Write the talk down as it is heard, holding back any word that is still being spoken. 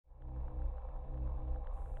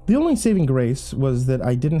The only saving grace was that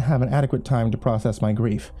I didn't have an adequate time to process my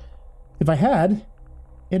grief. If I had,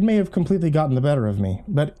 it may have completely gotten the better of me,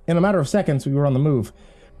 but in a matter of seconds we were on the move.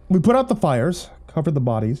 We put out the fires, covered the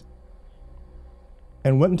bodies,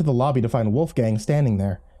 and went into the lobby to find Wolfgang standing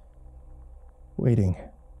there, waiting.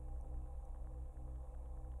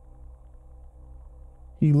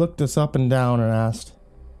 He looked us up and down and asked,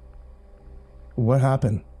 "What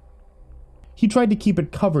happened?" He tried to keep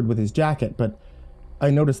it covered with his jacket, but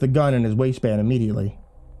I noticed the gun in his waistband immediately.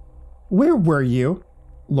 "Where were you?"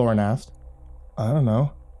 Lauren asked. "I don't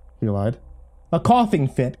know," he lied. A coughing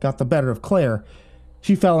fit got the better of Claire.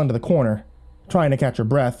 She fell into the corner, trying to catch her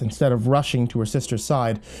breath instead of rushing to her sister's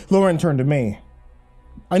side. Lauren turned to me.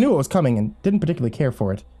 I knew it was coming and didn't particularly care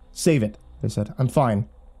for it. "Save it," I said. "I'm fine."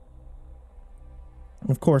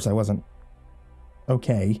 Of course I wasn't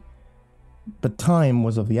okay, but time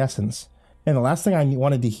was of the essence, and the last thing I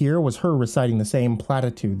wanted to hear was her reciting the same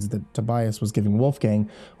platitudes that Tobias was giving Wolfgang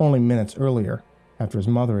only minutes earlier, after his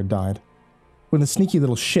mother had died, when the sneaky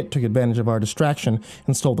little shit took advantage of our distraction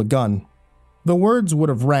and stole the gun. The words would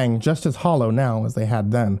have rang just as hollow now as they had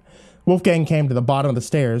then. Wolfgang came to the bottom of the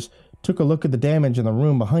stairs, took a look at the damage in the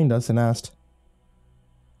room behind us, and asked,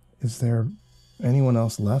 "Is there anyone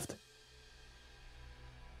else left?"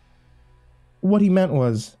 What he meant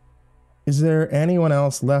was, is there anyone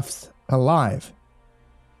else left alive?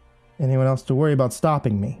 Anyone else to worry about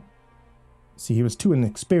stopping me? See, he was too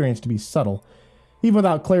inexperienced to be subtle. Even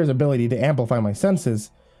without Claire's ability to amplify my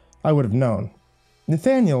senses, I would have known.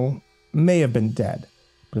 Nathaniel may have been dead,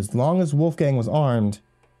 but as long as Wolfgang was armed,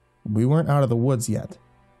 we weren't out of the woods yet.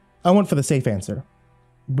 I went for the safe answer.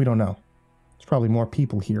 We don't know. There's probably more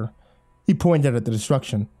people here. He pointed at the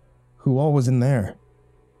destruction. Who all was in there?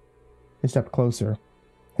 He stepped closer.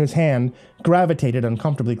 His hand gravitated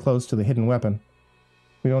uncomfortably close to the hidden weapon.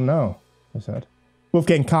 "We don't know," I said.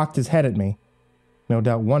 Wolfgang cocked his head at me, no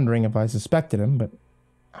doubt wondering if I suspected him, but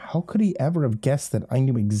how could he ever have guessed that I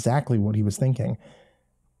knew exactly what he was thinking?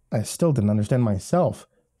 I still didn't understand myself.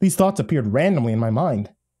 These thoughts appeared randomly in my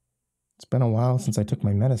mind. It's been a while since I took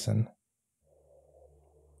my medicine.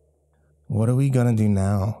 "What are we gonna do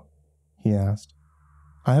now?" he asked.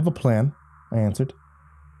 "I have a plan," I answered.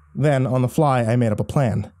 Then, on the fly, I made up a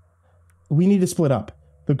plan. "We need to split up.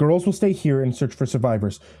 The girls will stay here and search for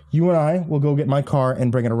survivors. You and I will go get my car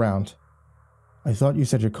and bring it around." "I thought you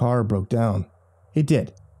said your car broke down." "It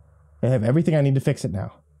did. I have everything I need to fix it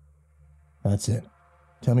now." "That's it.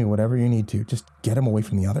 Tell me whatever you need to. Just get him away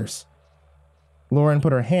from the others." Lauren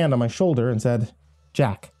put her hand on my shoulder and said,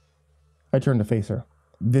 "Jack." I turned to face her.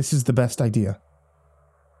 "This is the best idea."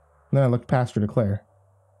 Then I looked past her to Claire.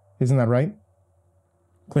 "Isn't that right?"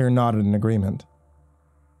 Claire nodded in agreement.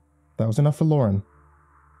 That was enough for Lauren.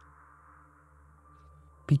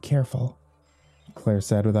 "Be careful," Claire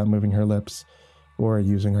said without moving her lips or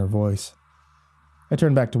using her voice. I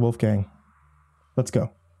turned back to Wolfgang. "Let's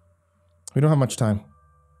go. We don't have much time."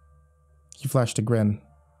 He flashed a grin.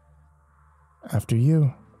 "After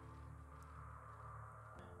you."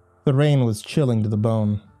 The rain was chilling to the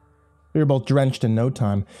bone. We were both drenched in no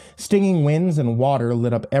time. Stinging winds and water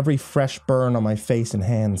lit up every fresh burn on my face and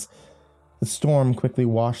hands. The storm quickly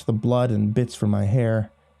washed the blood and bits from my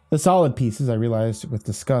hair. The solid pieces, I realized with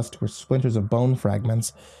disgust, were splinters of bone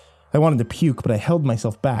fragments. I wanted to puke, but I held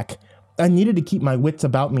myself back. I needed to keep my wits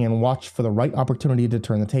about me and watch for the right opportunity to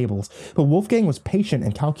turn the tables, but Wolfgang was patient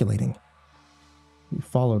and calculating. We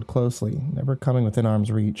followed closely, never coming within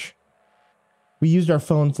arm's reach. We used our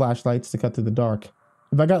phone flashlights to cut through the dark.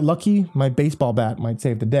 If I got lucky, my baseball bat might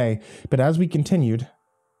save the day, but as we continued,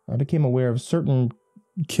 I became aware of certain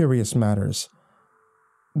curious matters.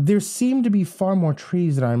 There seemed to be far more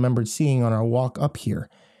trees than I remembered seeing on our walk up here.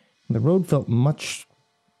 The road felt much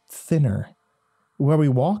thinner. Where we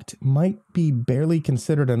walked might be barely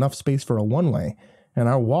considered enough space for a one-way, and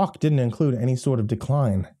our walk didn't include any sort of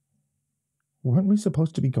decline. Weren't we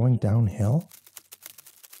supposed to be going downhill?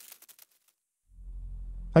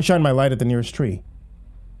 I shined my light at the nearest tree.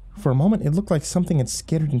 For a moment, it looked like something had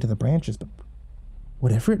skittered into the branches, but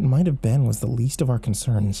whatever it might have been was the least of our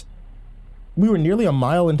concerns. We were nearly a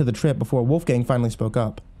mile into the trip before Wolfgang finally spoke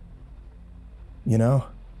up. "You know,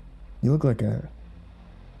 you look like a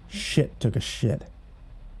shit took a shit."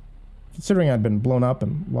 Considering I'd been blown up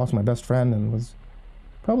and lost my best friend and was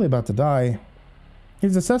probably about to die,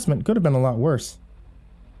 his assessment could have been a lot worse.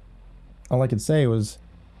 All I could say was,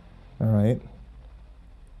 "All right."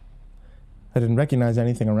 I didn't recognize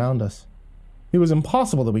anything around us. It was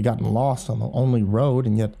impossible that we'd gotten lost on the only road,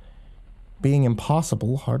 and yet being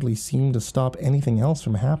impossible hardly seemed to stop anything else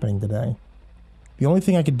from happening today. The only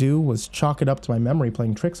thing I could do was chalk it up to my memory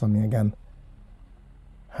playing tricks on me again.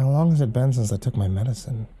 How long has it been since I took my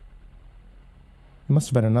medicine? It must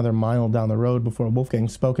have been another mile down the road before Wolfgang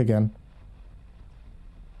spoke again.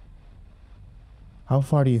 How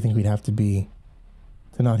far do you think we'd have to be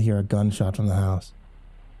to not hear a gunshot from the house?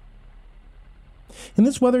 In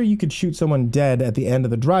this weather, you could shoot someone dead at the end of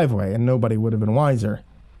the driveway and nobody would have been wiser.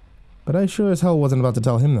 But I sure as hell wasn't about to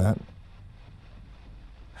tell him that.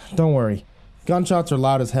 Don't worry. Gunshots are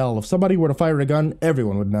loud as hell. If somebody were to fire a gun,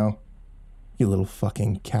 everyone would know. You little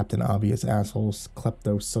fucking Captain Obvious assholes,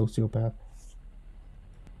 klepto sociopath.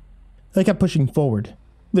 I kept pushing forward.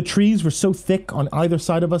 The trees were so thick on either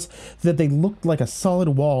side of us that they looked like a solid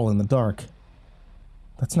wall in the dark.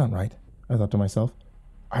 That's not right, I thought to myself.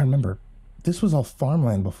 I remember, this was all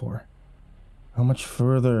farmland before. How much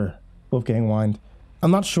further? Wolfgang whined.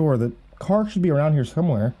 I'm not sure. The car should be around here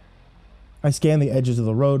somewhere. I scanned the edges of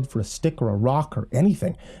the road for a stick or a rock or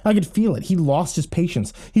anything. I could feel it. He lost his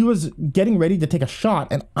patience. He was getting ready to take a shot,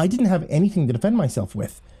 and I didn't have anything to defend myself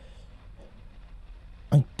with.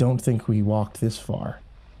 I don't think we walked this far,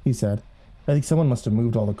 he said. I think someone must have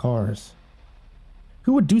moved all the cars.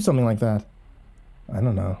 Who would do something like that? I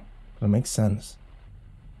don't know, but it makes sense.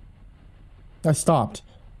 I stopped,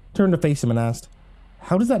 turned to face him and asked,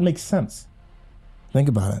 how does that make sense? Think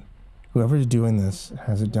about it. Whoever's doing this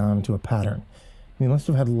has it down to a pattern. They must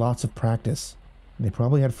have had lots of practice. They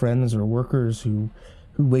probably had friends or workers who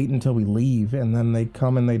wait until we leave, and then they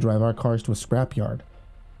come and they drive our cars to a scrapyard.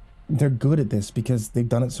 They're good at this because they've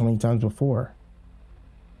done it so many times before.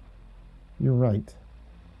 You're right.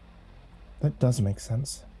 That does make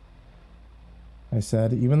sense, I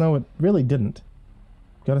said, even though it really didn't.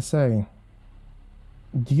 Gotta say,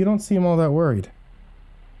 you don't seem all that worried.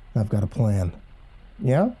 I've got a plan.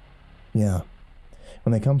 Yeah? Yeah.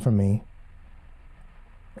 When they come for me,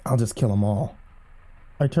 I'll just kill them all.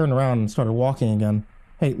 I turned around and started walking again.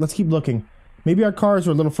 Hey, let's keep looking. Maybe our cars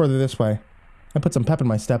are a little further this way. I put some pep in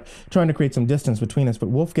my step, trying to create some distance between us, but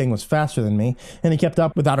Wolfgang was faster than me, and he kept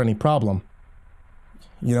up without any problem.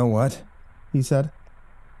 You know what? He said.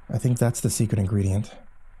 I think that's the secret ingredient.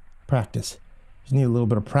 Practice. You just need a little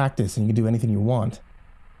bit of practice, and you can do anything you want.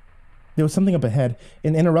 There was something up ahead,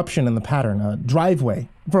 an interruption in the pattern, a driveway.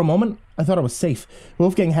 For a moment, I thought I was safe.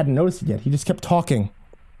 Wolfgang hadn't noticed it yet. He just kept talking.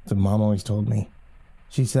 That's what Mom always told me.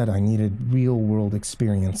 She said I needed real-world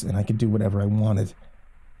experience, and I could do whatever I wanted.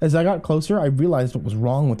 As I got closer, I realized what was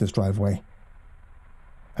wrong with this driveway.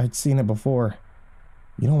 I'd seen it before.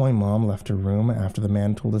 You know why Mom left her room after the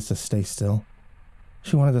man told us to stay still?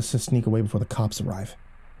 She wanted us to sneak away before the cops arrive.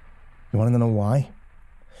 You want to know why?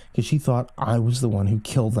 Because she thought I was the one who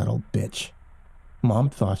killed that old bitch. Mom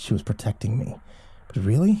thought she was protecting me. But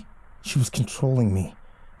really, she was controlling me.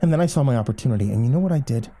 And then I saw my opportunity, and you know what I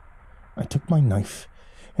did? I took my knife,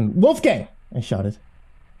 and Wolfgang! I shouted.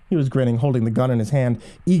 He was grinning, holding the gun in his hand,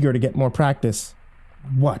 eager to get more practice.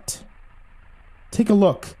 What? Take a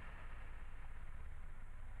look.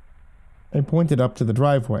 I pointed up to the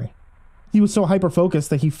driveway. He was so hyper-focused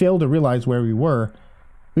that he failed to realize where we were.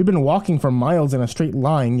 We'd been walking for miles in a straight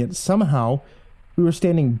line, yet somehow we were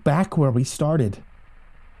standing back where we started.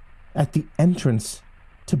 At the entrance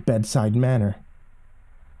to Bedside Manor.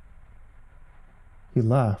 He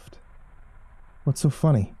laughed. What's so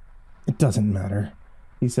funny? It doesn't matter,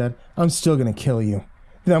 he said. I'm still gonna kill you.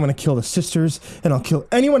 Then I'm gonna kill the sisters, and I'll kill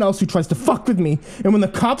anyone else who tries to fuck with me. And when the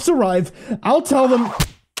cops arrive, I'll tell them...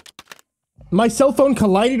 My cell phone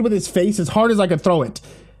collided with his face as hard as I could throw it.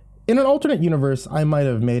 In an alternate universe, I might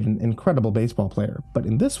have made an incredible baseball player, but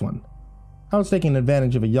in this one, I was taking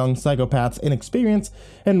advantage of a young psychopath's inexperience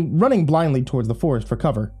and running blindly towards the forest for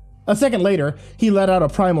cover. A second later, he let out a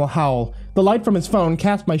primal howl. The light from his phone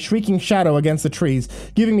cast my shrieking shadow against the trees,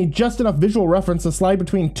 giving me just enough visual reference to slide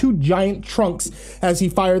between two giant trunks as he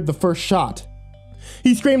fired the first shot.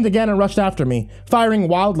 He screamed again and rushed after me, firing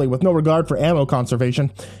wildly with no regard for ammo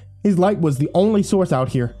conservation. His light was the only source out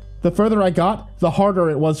here. The further I got, the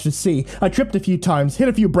harder it was to see. I tripped a few times, hit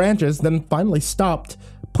a few branches, then finally stopped,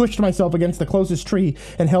 pushed myself against the closest tree,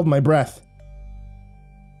 and held my breath.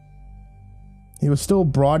 He was still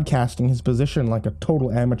broadcasting his position like a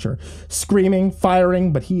total amateur, screaming,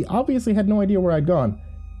 firing, but he obviously had no idea where I'd gone.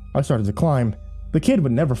 I started to climb. The kid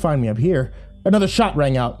would never find me up here. Another shot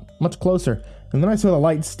rang out, much closer, and then I saw the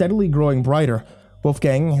light steadily growing brighter.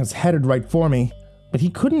 Wolfgang was headed right for me. But he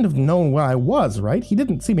couldn't have known where I was, right? He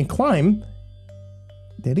didn't see me climb.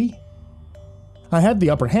 Did he? I had the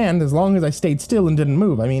upper hand as long as I stayed still and didn't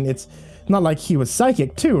move. I mean, it's not like he was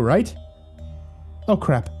psychic too, right? Oh,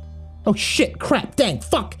 crap. Oh, shit, crap, dang,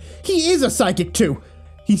 fuck! He is a psychic too!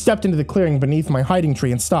 He stepped into the clearing beneath my hiding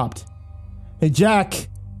tree and stopped. Hey, Jack,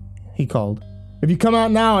 he called. If you come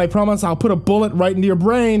out now, I promise I'll put a bullet right into your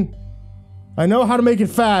brain. I know how to make it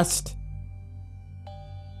fast.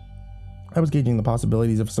 I was gauging the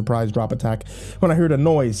possibilities of a surprise drop attack when I heard a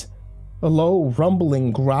noise. A low,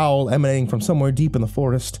 rumbling growl emanating from somewhere deep in the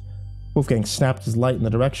forest. Wolfgang snapped his light in the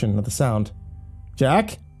direction of the sound.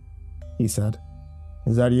 "Jack?" he said.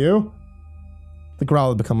 "Is that you?" The growl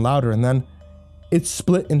had become louder, and then it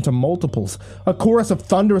split into multiples, a chorus of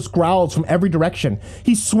thunderous growls from every direction.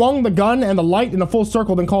 He swung the gun and the light in a full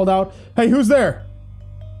circle, then called out, "Hey, who's there?"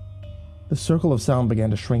 The circle of sound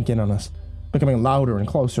began to shrink in on us, becoming louder and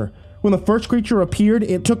closer. When the first creature appeared,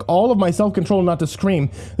 it took all of my self-control not to scream.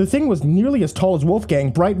 The thing was nearly as tall as Wolfgang,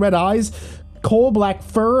 bright red eyes, coal-black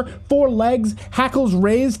fur, 4 legs, hackles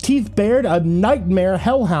raised, teeth bared, a nightmare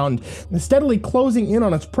hellhound, steadily closing in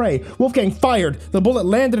on its prey. Wolfgang fired. The bullet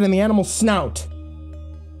landed in the animal's snout.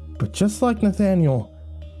 But just like Nathaniel,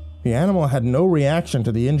 the animal had no reaction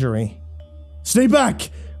to the injury. "Stay back!"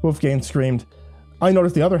 Wolfgang screamed. I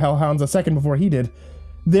noticed the other hellhounds a second before he did.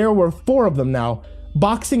 There were 4 of them now,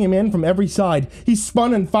 boxing him in from every side. He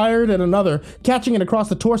spun and fired at another, catching it across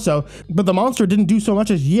the torso, but the monster didn't do so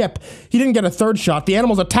much as yip. He didn't get a third shot. The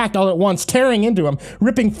animals attacked all at once, tearing into him,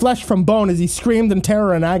 ripping flesh from bone as he screamed in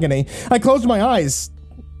terror and agony. I closed my eyes.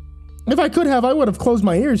 If I could have, I would have closed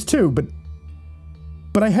my ears too,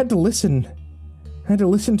 but I had to listen. I had to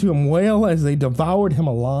listen to him wail as they devoured him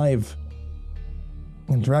alive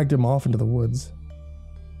and dragged him off into the woods.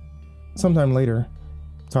 Sometime later,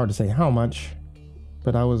 it's hard to say how much,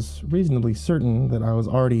 but I was reasonably certain that I was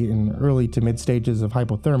already in early to mid stages of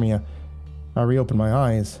hypothermia. I reopened my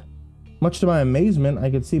eyes. Much to my amazement,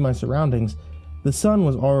 I could see my surroundings. The sun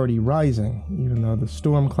was already rising, even though the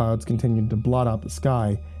storm clouds continued to blot out the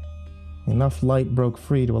sky. Enough light broke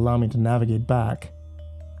free to allow me to navigate back.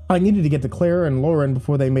 I needed to get to Claire and Lauren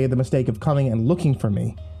before they made the mistake of coming and looking for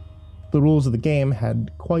me. The rules of the game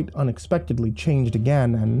had quite unexpectedly changed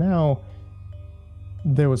again, and now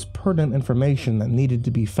there was pertinent information that needed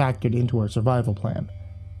to be factored into our survival plan.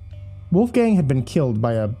 Wolfgang had been killed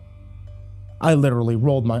by a... I literally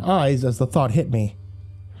rolled my eyes as the thought hit me.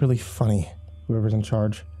 Really funny, whoever's in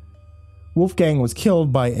charge. Wolfgang was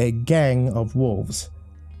killed by a gang of wolves.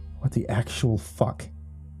 What the actual fuck?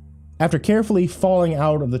 After carefully falling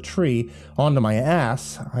out of the tree onto my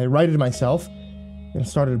ass, I righted myself and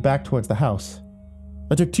started back towards the house.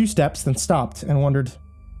 I took 2 steps, then stopped and wondered,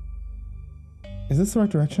 is this the right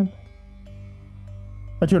direction?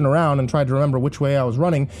 I turned around and tried to remember which way I was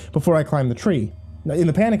running before I climbed the tree. In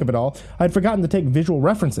the panic of it all, I'd forgotten to take visual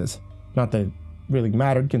references. Not that it really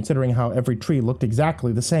mattered, considering how every tree looked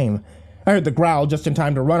exactly the same. I heard the growl just in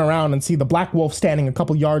time to run around and see the black wolf standing a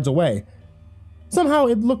couple yards away. Somehow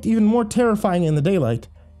it looked even more terrifying in the daylight.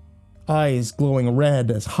 Eyes glowing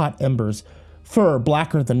red as hot embers, fur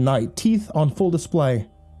blacker than night, teeth on full display.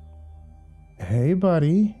 "Hey,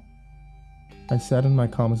 buddy," I said in my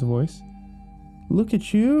calmest voice. "Look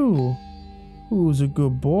at you. Who's a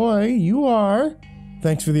good boy? You are.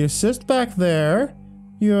 Thanks for the assist back there.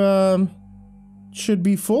 You, should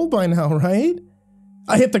be full by now, right?"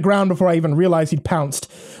 I hit the ground before I even realized he'd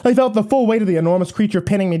pounced. I felt the full weight of the enormous creature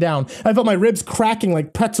pinning me down. I felt my ribs cracking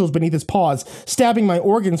like pretzels beneath his paws, stabbing my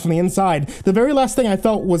organs from the inside. The very last thing I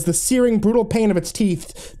felt was the searing, brutal pain of its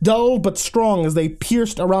teeth, dull but strong as they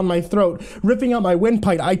pierced around my throat, ripping out my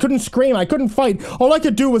windpipe. I couldn't scream, I couldn't fight. All I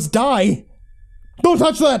could do was die. "Don't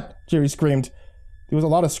touch that!" Jerry screamed. There was a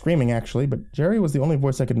lot of screaming, actually, but Jerry was the only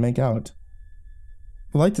voice I could make out.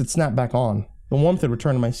 The lights had snapped back on. The warmth had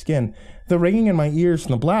returned to my skin. The ringing in my ears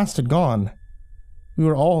from the blast had gone. We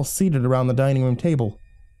were all seated around the dining room table.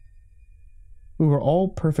 We were all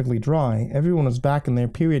perfectly dry. Everyone was back in their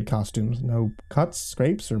period costumes. No cuts,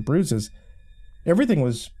 scrapes, or bruises. Everything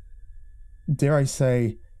was, dare I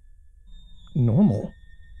say, normal.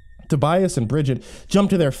 Tobias and Bridget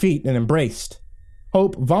jumped to their feet and embraced.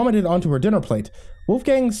 Hope vomited onto her dinner plate.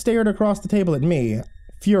 Wolfgang stared across the table at me,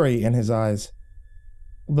 fury in his eyes.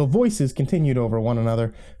 The voices continued over one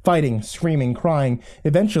another, fighting, screaming, crying.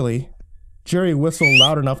 Eventually, Jerry whistled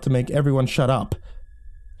loud enough to make everyone shut up.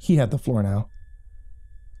 He had the floor now.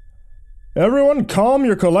 "Everyone calm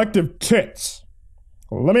your collective tits.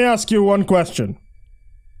 Let me ask you one question.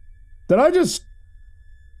 Did I just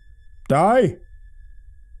die?"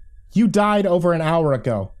 "You died over an hour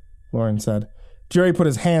ago," Lauren said. Jerry put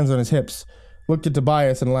his hands on his hips, looked at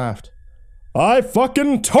Tobias and laughed. "I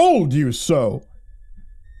fucking told you so!"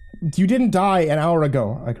 "You didn't die an hour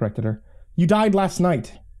ago," I corrected her. "You died last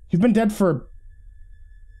night. You've been dead for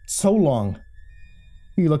so long."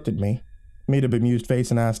 He looked at me, made a bemused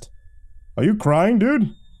face, and asked, "Are you crying,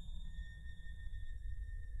 dude?"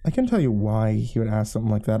 I can't tell you why he would ask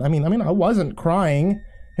something like that. I mean, I wasn't crying,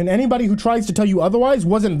 and anybody who tries to tell you otherwise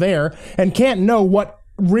wasn't there and can't know what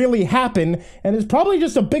really happened and is probably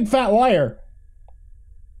just a big fat liar.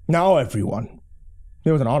 Now, everyone.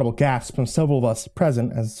 There was an audible gasp from several of us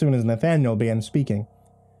present as soon as Nathaniel began speaking.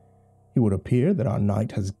 It would appear that our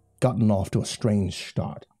night has gotten off to a strange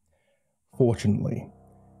start. Fortunately,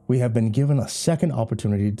 we have been given a second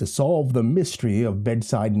opportunity to solve the mystery of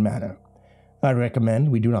Bedside Manor. I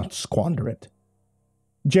recommend we do not squander it.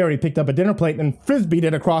 Jerry picked up a dinner plate and frisbeed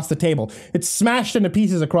it across the table. It smashed into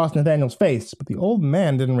pieces across Nathaniel's face, but the old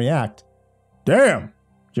man didn't react. Damn,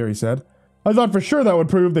 Jerry said. I thought for sure that would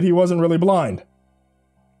prove that he wasn't really blind.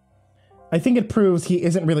 I think it proves he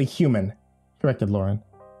isn't really human, corrected Lauren.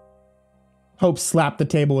 Hope slapped the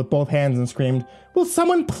table with both hands and screamed, Will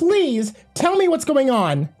someone please tell me what's going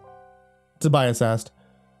on? Tobias asked,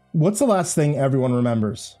 What's the last thing everyone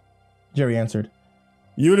remembers? Jerry answered,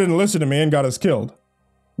 You didn't listen to me and got us killed.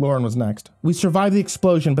 Lauren was next. We survived the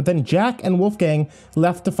explosion, but then Jack and Wolfgang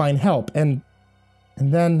left to find help, and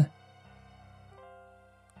then...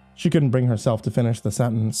 She couldn't bring herself to finish the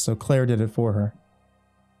sentence, so Claire did it for her.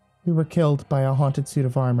 We were killed by a haunted suit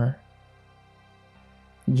of armor.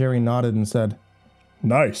 Jerry nodded and said,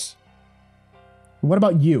 Nice. What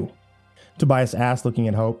about you? Tobias asked, looking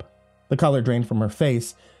at Hope. The color drained from her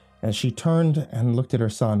face as she turned and looked at her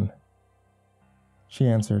son. She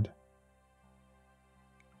answered,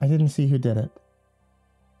 I didn't see who did it.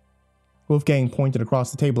 Wolfgang pointed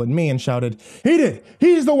across the table at me and shouted, He did!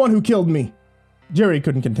 He's the one who killed me! Jerry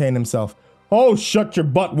couldn't contain himself. Oh, shut your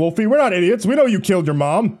butt, Wolfie. We're not idiots. We know you killed your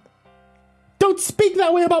mom. Don't speak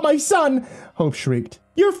that way about my son, Hope shrieked.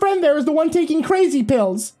 Your friend there is the one taking crazy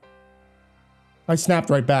pills. I snapped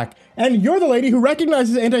right back. And you're the lady who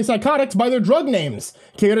recognizes antipsychotics by their drug names.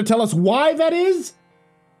 Care to tell us why that is?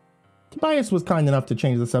 Tobias was kind enough to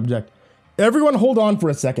change the subject. Everyone hold on for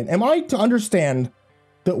a second. Am I to understand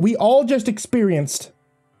that we all just experienced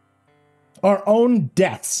our own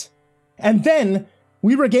deaths? And then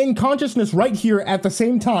we regain consciousness right here at the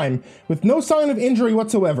same time with no sign of injury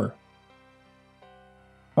whatsoever.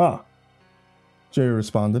 Ah, Jerry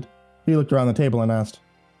responded. He looked around the table and asked,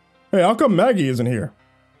 Hey, how come Maggie isn't here?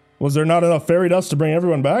 Was there not enough fairy dust to bring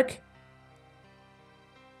everyone back?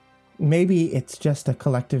 Maybe it's just a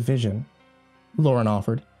collective vision, Lauren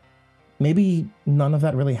offered. Maybe none of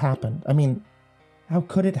that really happened. I mean, how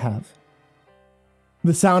could it have?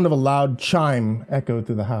 The sound of a loud chime echoed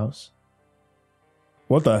through the house.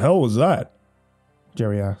 What the hell was that?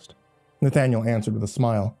 Jerry asked. Nathaniel answered with a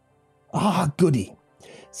smile. Ah, goody.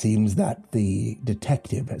 Seems that the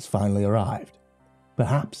detective has finally arrived.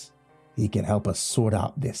 Perhaps he can help us sort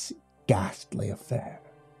out this ghastly affair.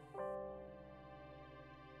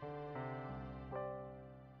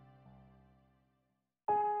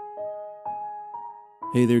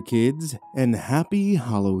 Hey there, kids, and happy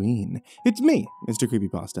Halloween. It's me,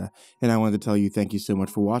 MrCreepyPasta, and I wanted to tell you thank you so much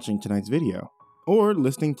for watching tonight's video, or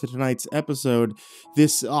listening to tonight's episode,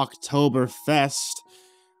 this Oktoberfest,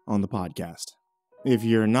 on the podcast. If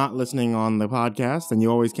you're not listening on the podcast, then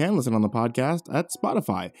you always can listen on the podcast at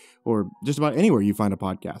Spotify, or just about anywhere you find a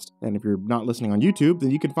podcast. And if you're not listening on YouTube,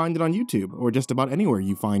 then you can find it on YouTube, or just about anywhere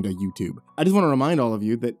you find a YouTube. I just want to remind all of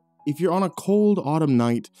you that if you're on a cold autumn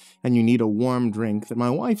night and you need a warm drink, then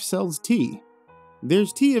my wife sells tea.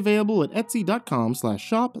 There's tea available at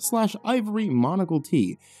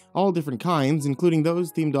etsy.com/shop/ivorymonocletea. All different kinds, including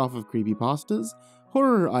those themed off of creepypastas,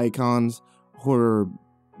 horror icons, horror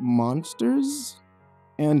monsters,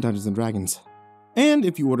 and Dungeons & Dragons. And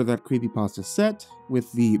if you order that creepypasta set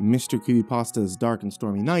with the Mr. Creepypasta's Dark and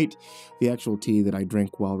Stormy Night, the actual tea that I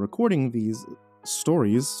drink while recording these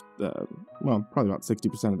stories, well, probably about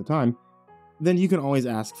 60% of the time, then you can always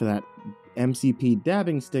ask for that MCP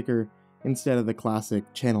dabbing sticker instead of the classic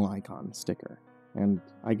channel icon sticker. And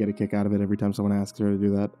I get a kick out of it every time someone asks her to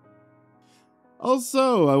do that.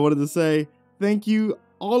 Also, I wanted to say thank you,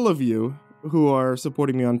 all of you, who are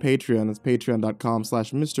supporting me on Patreon. It's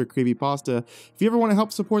patreon.com/MrCreepyPasta. If you ever want to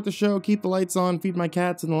help support the show, keep the lights on, feed my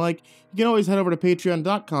cats, and the like, you can always head over to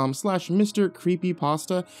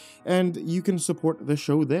patreon.com/MrCreepyPasta, and you can support the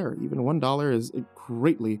show there. Even $1 is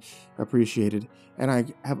greatly appreciated. And I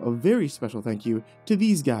have a very special thank you to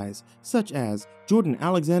these guys, such as Jordan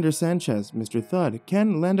Alexander Sanchez, Mr. Thud,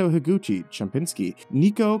 Ken Lando Higuchi, Chompski,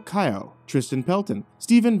 Nico, kaeo, Tristain, Pelton,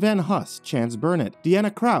 Stephen VanHuss, Chance Burnett,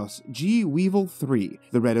 Deanna Kraus, G. Weevil 3,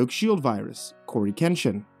 TheRedOakShieldVirus,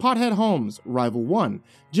 CoryxKenshin, Pothead Holmes, Rival 1,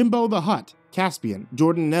 JimboTheHutt, Caspian,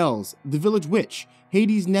 Jordan Nells, The Village Witch,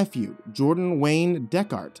 Hades' Nephew, Jordan Wayne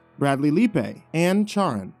Deckard, Bradley Leipe, Ann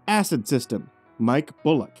Charan, Acid System, Mike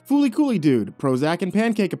Bullock, Fooly Cooly Dude, Prozac and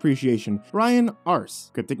Pancake Appreciation, Brian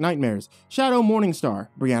Arse, Cryptic Nightmares, Shadow Morningstar,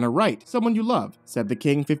 Brianna Wright, Someone You Love, Said the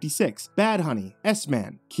King 56, Bad Honey,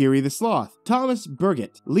 S-Man, Kiri the Sloth, Thomas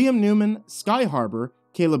Burgett, Liam Newman, Sky Harbor,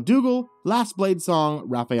 Caleb Dougal, Last Blade Song,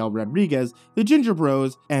 Rafael Rodriguez, The Ginger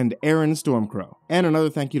Bros, and Aaron Stormcrow. And another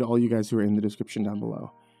thank you to all you guys who are in the description down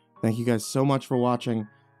below. Thank you guys so much for watching.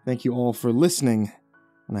 Thank you all for listening.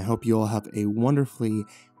 And I hope you all have a wonderfully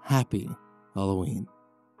happy Halloween.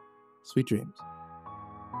 Sweet dreams.